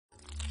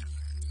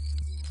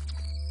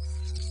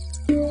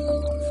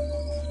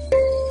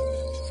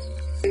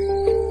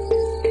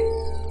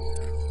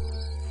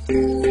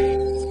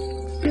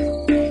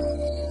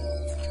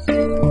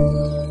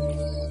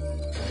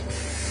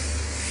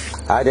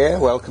Hi there,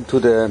 welcome to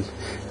the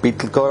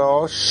Beetle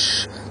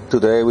garage.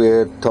 Today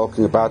we're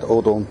talking about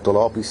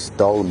Odontolabis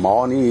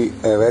dalmani,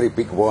 a very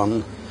big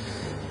one,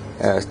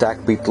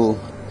 stag beetle,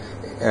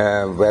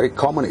 very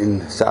common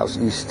in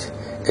Southeast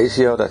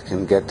Asia, that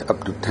can get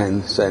up to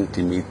 10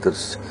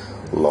 centimeters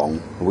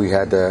long. We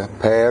had a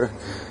pair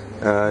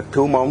 4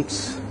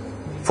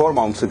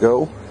 months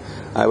ago.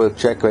 I will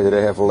check whether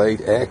they have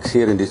laid eggs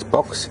here in this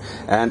box,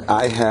 and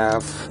I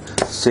have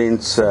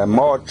since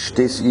March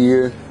this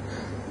year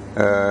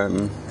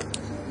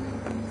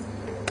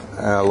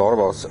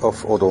larvas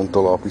of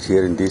Odontolabis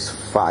here in these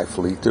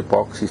 5-liter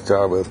boxes, so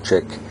I will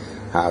check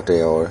how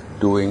they are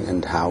doing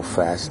and how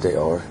fast they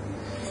are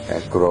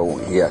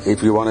growing. Yeah,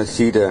 if you want to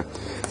see the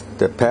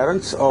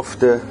parents of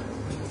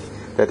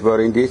that were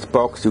in this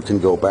box, you can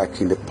go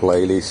back in the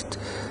playlist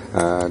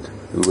and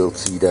you will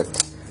see that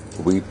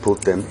we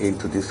put them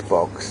into this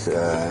box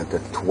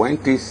the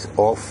 20th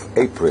of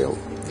April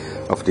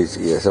of this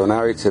year. So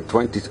now it's the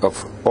 20th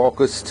of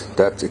August,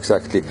 that's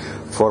exactly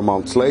 4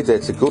 months later.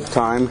 It's a good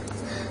time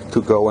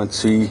to go and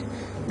see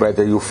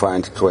whether you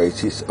find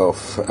traces of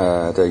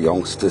the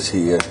youngsters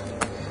here,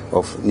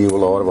 of new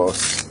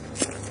larvas.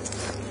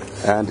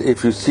 And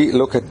if you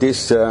look at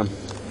this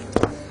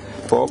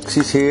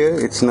boxes here,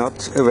 it's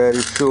not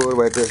very sure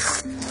whether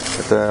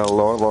the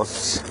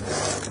larvas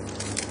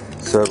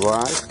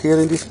survived here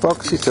in these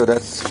boxes, so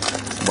that's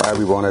why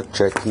we want to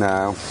check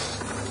now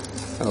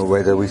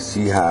whether we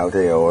see how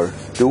they are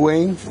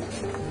doing,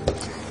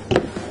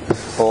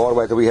 or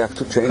whether we have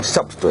to change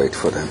substrate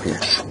for them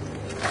here.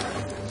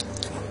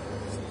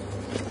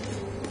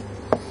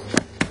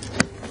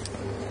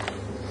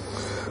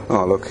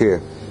 Oh, look here.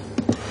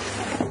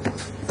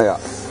 Yeah,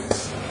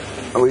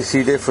 we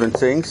see different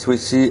things. We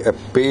see a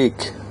big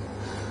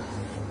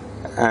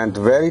and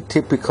very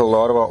typical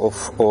larva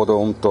of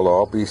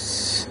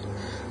Odontolabis.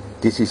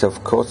 This is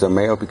of course a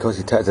male because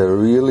it has a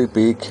really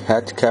big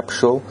head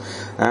capsule.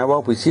 And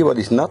what we see, what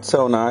is not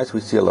so nice,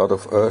 we see a lot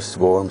of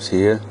earthworms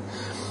here.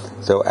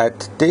 So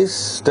at this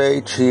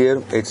stage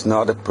here, it's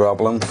not a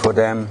problem for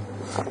them.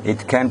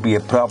 It can be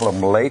a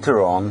problem later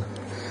on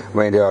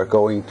when they are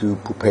going to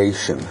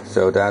pupation.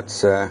 So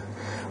that's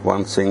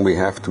one thing we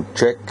have to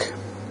check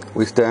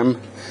with them.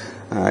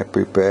 I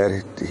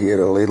prepared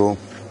here a little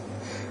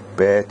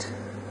bed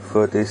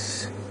for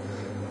this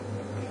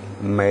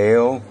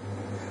male.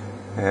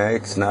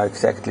 It's now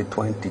exactly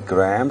 20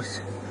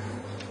 grams.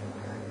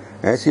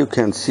 As you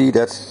can see,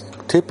 that's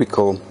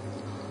typical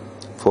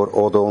for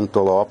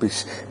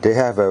Odontolabis. They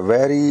have a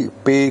very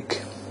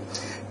big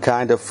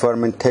kind of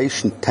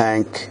fermentation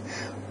tank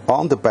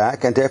on the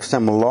back, and they have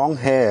some long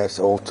hairs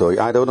also.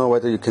 I don't know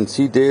whether you can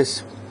see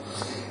this.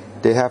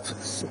 They have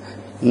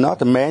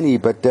not many,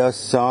 but there's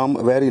some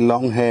very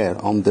long hair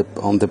on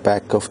the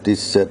back of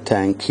this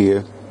tank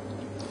here,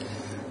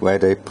 where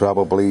they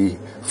probably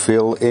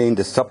fill in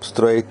the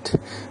substrate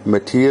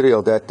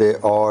material that they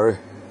are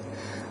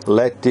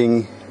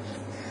letting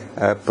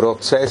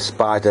process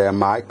by their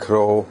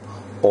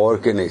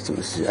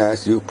microorganisms.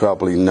 As you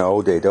probably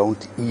know, they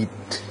don't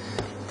eat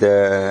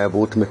the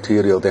wood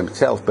material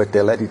themselves, but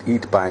they let it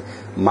eat by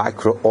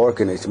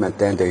microorganisms, and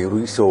then they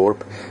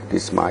resorb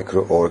these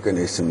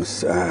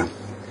microorganisms.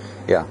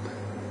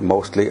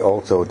 Mostly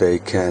also they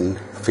can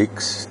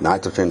fix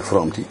nitrogen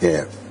from the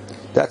air.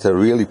 That's a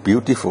really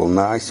beautiful,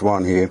 nice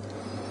one here.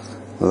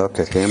 Look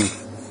at him.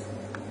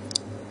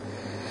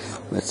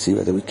 Let's see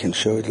whether we can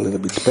show it a little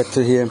bit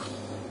better here.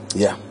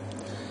 Yeah,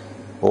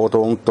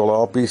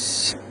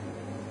 Odontolabis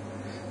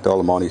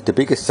dalmani, the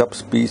biggest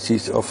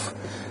subspecies of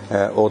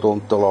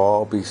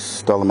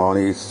Odontolabis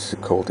dalmani is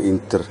called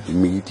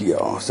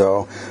intermedia.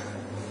 So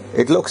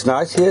it looks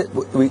nice here.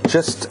 We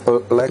just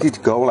let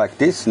it go like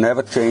this,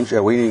 never change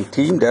a winning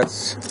team.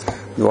 That's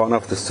one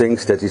of the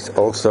things that is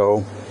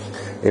also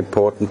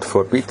important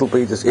for beetle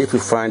breeders. If you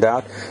find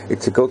out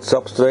it's a good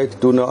substrate,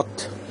 do not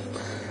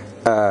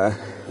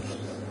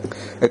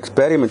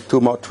experiment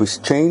too much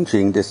with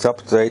changing the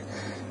substrate,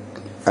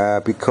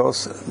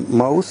 because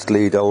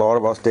mostly the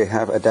larvae, they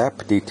have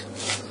adapted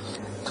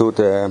to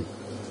the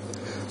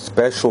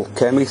special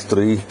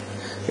chemistry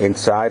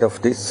inside of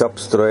this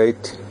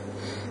substrate,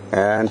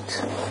 and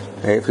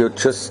if you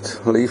just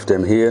leave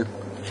them here,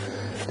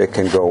 they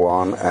can go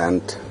on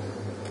and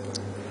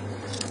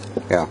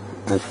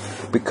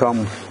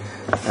become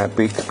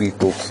big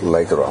beetles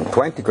later on.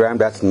 20 grams,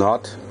 that's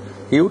not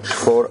huge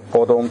for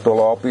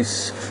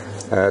Odontolabis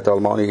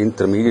dalmani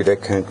intermedia. They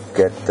can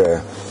get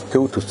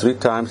 2 to 3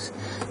 times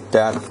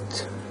that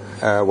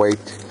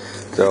weight.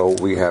 So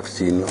we have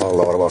seen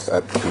larvae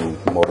up to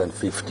more than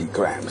 50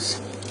 grams.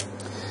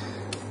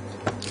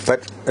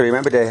 But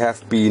remember, they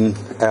have been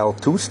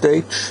L2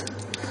 stage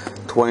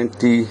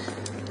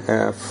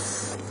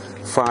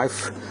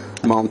 25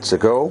 months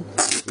ago.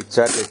 It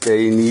said that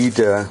they need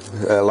a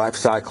life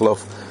cycle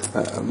of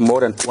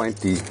more than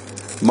 20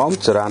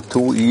 months, around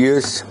 2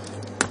 years.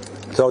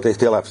 So they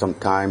still have some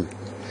time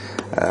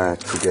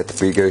to get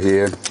bigger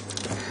here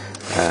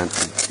and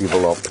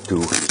develop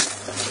to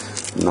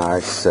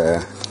nice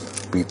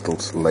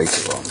beetles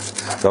later on.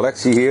 So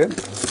let's see here.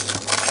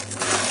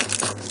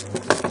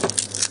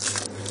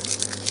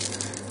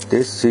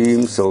 This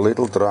seems a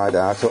little dried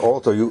out. So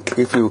also,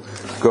 if you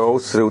go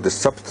through the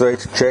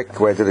substrate,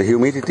 check whether the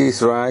humidity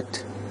is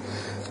right.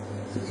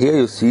 Here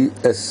you see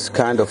a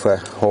kind of a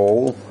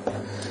hole,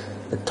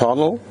 a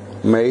tunnel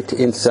made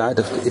inside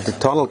of the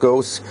tunnel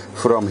goes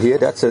from here.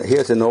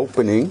 Here's an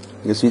opening.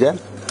 You see that?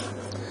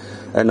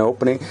 An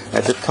opening,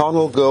 and the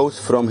tunnel goes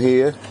from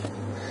here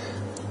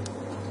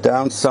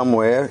down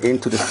somewhere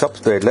into the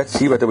substrate. Let's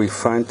see whether we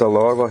find the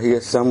larva here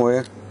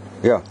somewhere.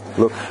 Yeah,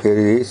 look, here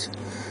it is.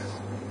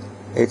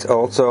 It's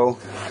also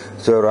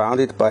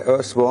surrounded by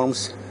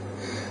earthworms.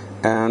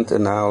 And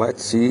now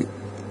let's see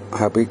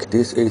how big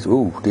this is.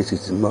 Ooh, this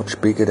is much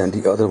bigger than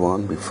the other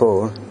one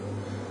before.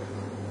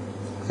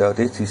 So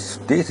this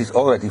is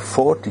already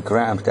 40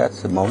 grams.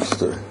 That's a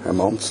monster. A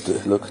monster.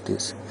 Look at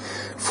this.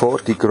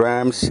 40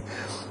 grams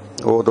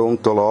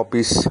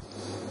Odontolabis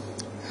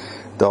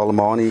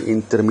dalmani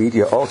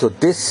intermedia. Also,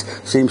 this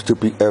seems to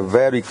be a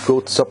very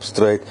good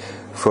substrate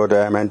for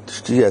them, and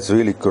she has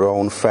really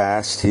grown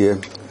fast here.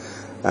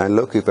 And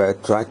look, if I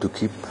try to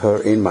keep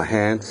her in my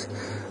hands,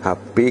 how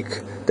big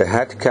the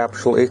head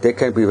capsule is. They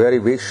can be very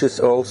vicious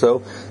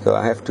also, so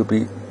I have to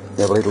be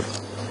a little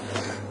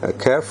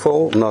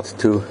careful not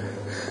to.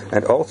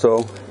 And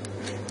also,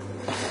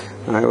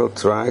 I will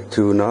try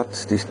to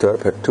not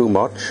disturb her too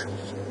much.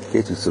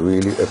 This is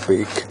really a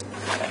big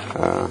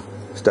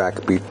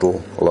stag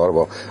beetle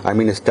larva. I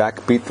mean, a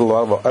stag beetle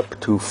larva up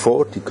to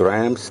 40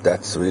 grams.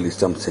 That's really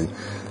something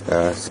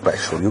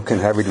special. You can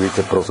have it with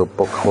the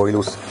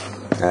Prosopoccoilus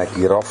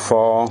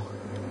giraffa,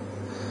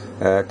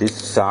 this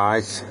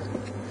size,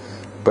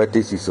 but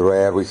this is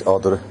rare with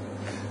other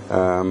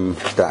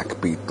stag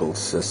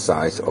beetles, the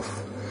size of,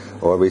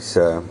 or with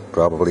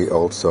probably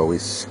also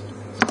with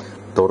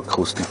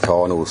Torcus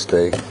titanus.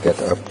 They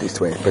get up this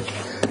way.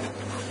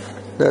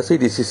 But see,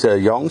 this is a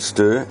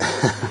youngster.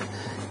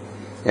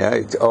 Yeah,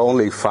 it's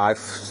only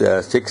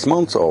 6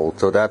 months old,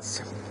 so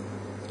that's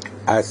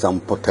has some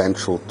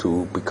potential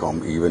to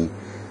become even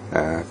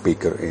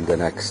bigger in the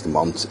next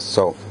months.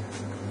 So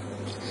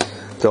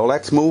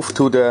let's move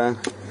to the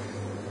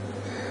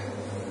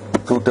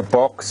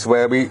box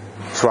where we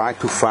try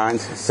to find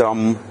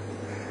some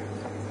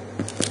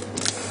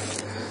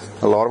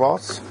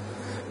larvae.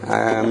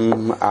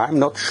 I'm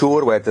not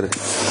sure whether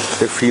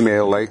the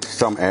female laid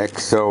some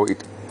eggs, so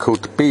it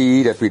could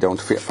be that we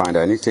don't find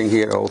anything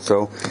here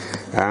also.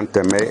 And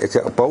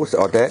both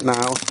are dead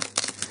now,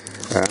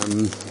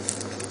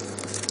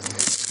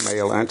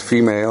 male and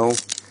female.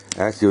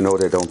 As you know,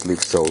 they don't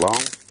live so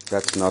long.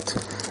 That's not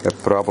a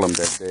problem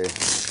that they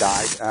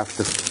died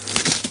after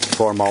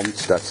 4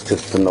 months. That's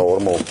just the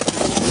normal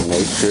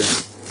nature.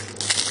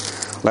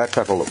 Let's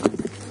have a look.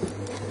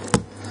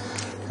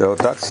 So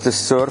that's the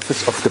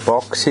surface of the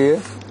box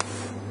here.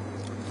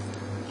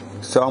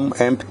 Some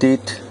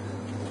emptied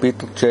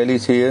beetle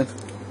jellies here.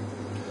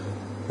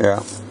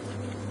 Yeah,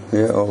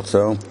 here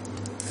also.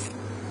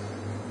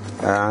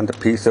 And a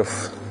piece of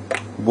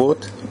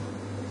wood.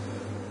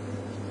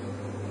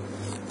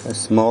 A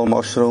small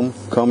mushroom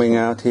coming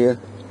out here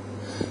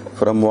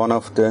from one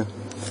of the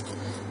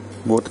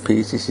wood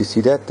pieces. You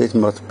see that? This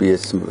must be a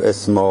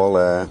small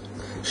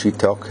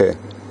shiitake.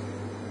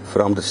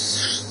 From the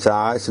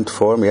size and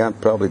form, yeah,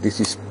 probably this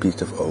is a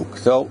piece of oak.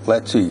 So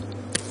let's see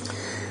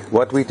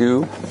what we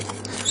do.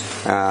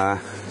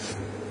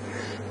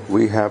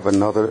 We have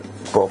another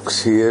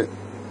box here,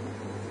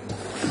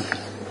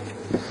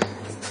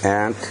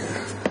 and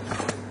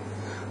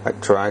I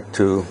tried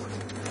to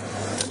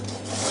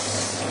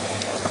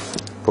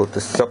put the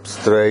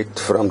substrate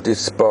from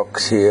this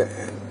box here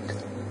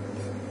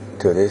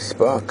to this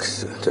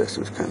box.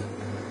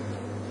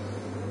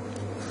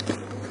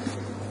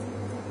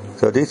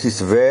 So this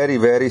is very,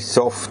 very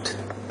soft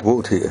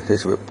wood here.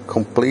 This will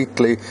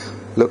completely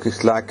look.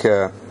 It's like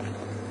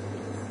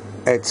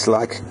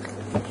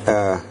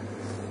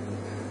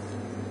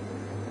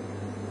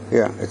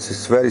yeah, it's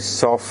this very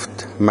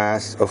soft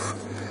mass of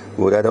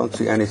wood. I don't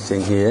see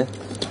anything here,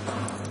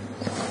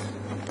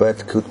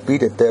 but could be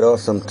that there are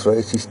some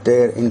traces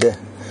there in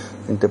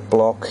the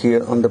block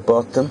here on the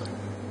bottom.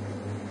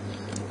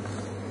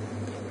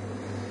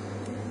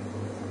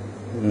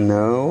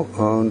 No,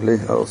 only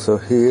also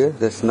here.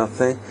 There's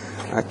nothing.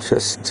 I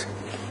just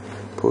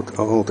put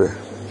all the.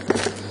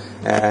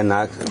 And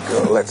now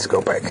let's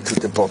go back to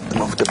the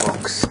bottom of the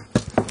box.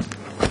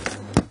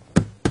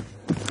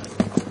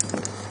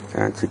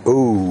 And see,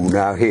 ooh,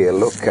 now here,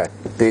 look at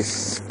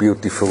this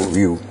beautiful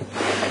view.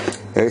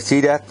 You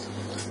see that?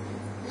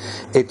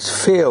 It's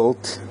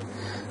filled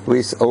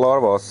with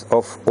larvae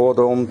of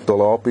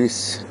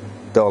Odontolabis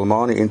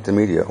dalmani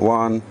intermedia.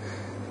 1,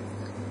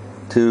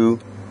 2,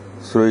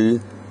 3,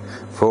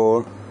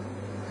 4,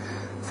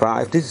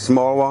 5. This is a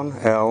small one.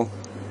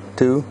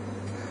 L2,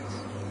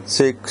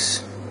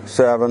 6,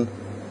 7.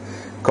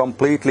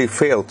 Completely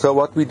filled. So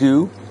what we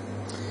do?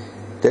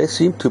 They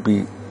seem to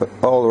be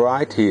all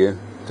right here.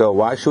 So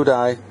why should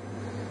I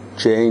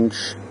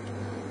change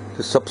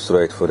the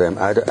substrate for them?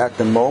 At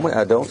the moment,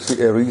 I don't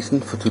see a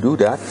reason to do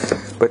that.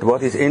 But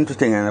what is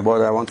interesting and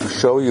what I want to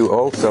show you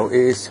also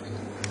is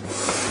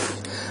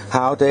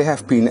how they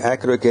have been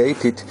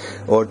aggregated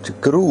or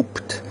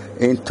grouped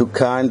into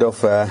kind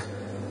of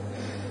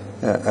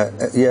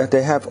yeah,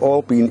 they have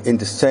all been in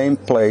the same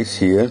place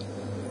here.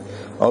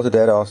 Also,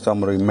 there are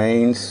some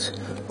remains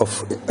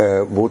of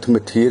wood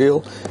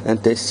material,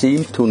 and they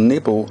seem to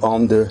nibble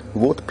on the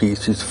wood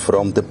pieces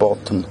from the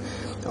bottom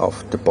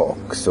of the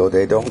box. So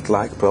they don't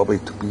like probably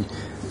to be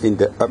in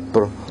the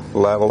upper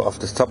level of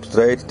the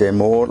substrate. They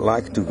more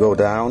like to go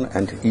down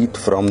and eat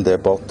from the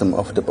bottom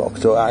of the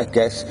box. So I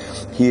guess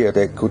here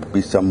there could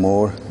be some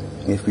more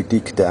if we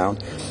dig down.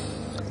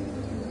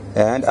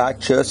 And I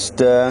just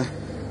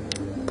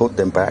put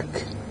them back.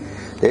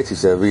 This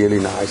is a really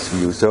nice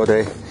view. So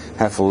they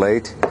have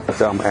laid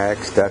some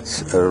eggs.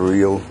 That's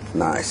real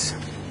nice.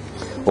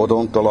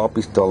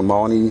 Odontolabis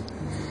dalmani,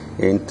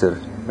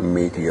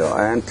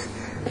 intermedia. And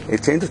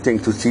it's interesting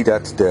to see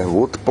that the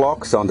wood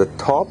blocks on the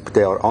top,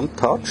 they are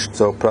untouched,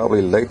 so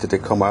probably later they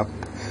come up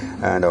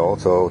and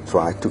also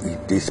try to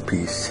eat this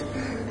piece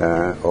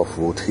of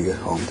wood here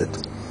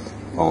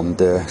on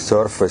the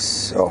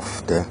surface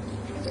of the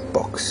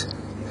box.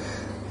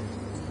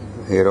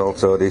 Here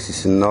also, this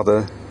is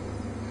another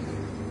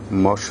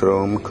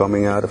mushroom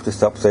coming out of the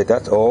substrate.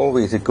 That's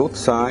always a good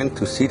sign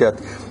to see that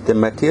the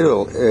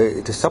material,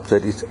 the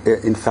substrate is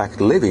in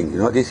fact living. You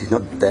know, this is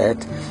not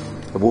dead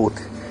wood.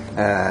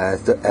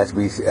 As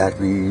we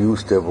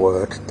use the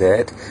word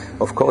dead,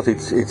 of course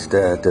it's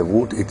the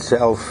wood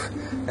itself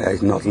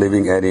is not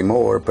living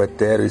anymore, but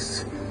there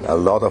is a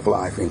lot of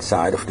life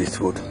inside of this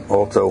wood,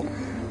 also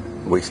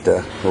with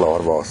the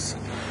larvas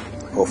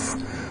of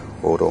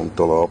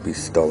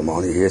Odontolabis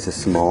dalmani. Here's a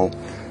small,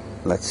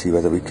 let's see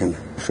whether we can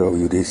show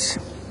you this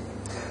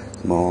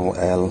small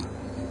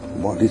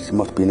this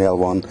must be an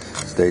L1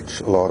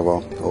 stage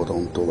larva,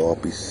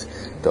 Odontolabis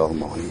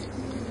dalmani.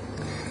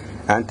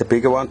 And the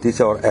bigger one, these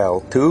are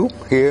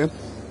L2 here,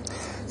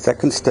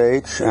 second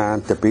stage,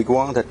 and the big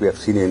one that we have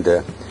seen in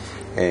the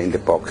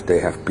box, they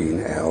have been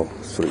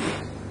L3.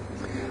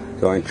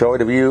 So enjoy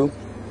the view.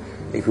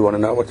 If you want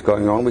to know what's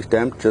going on with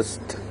them,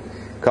 just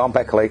come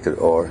back later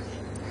or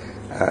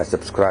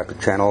subscribe to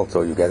the channel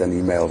so you get an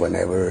email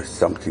whenever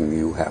something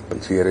new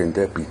happens here in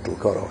the Beetle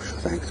garage.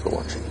 Thanks for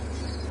watching.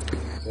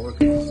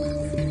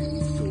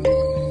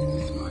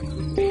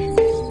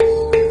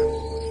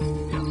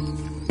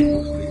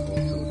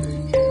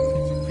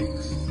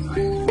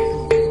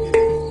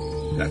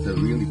 That's a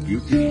really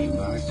beautiful,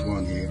 nice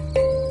one here.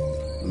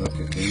 Look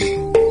at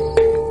him.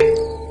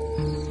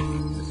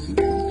 Let's see if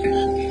we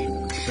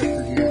can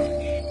better here.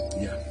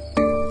 Yeah.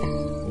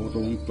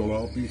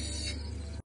 Odontolabis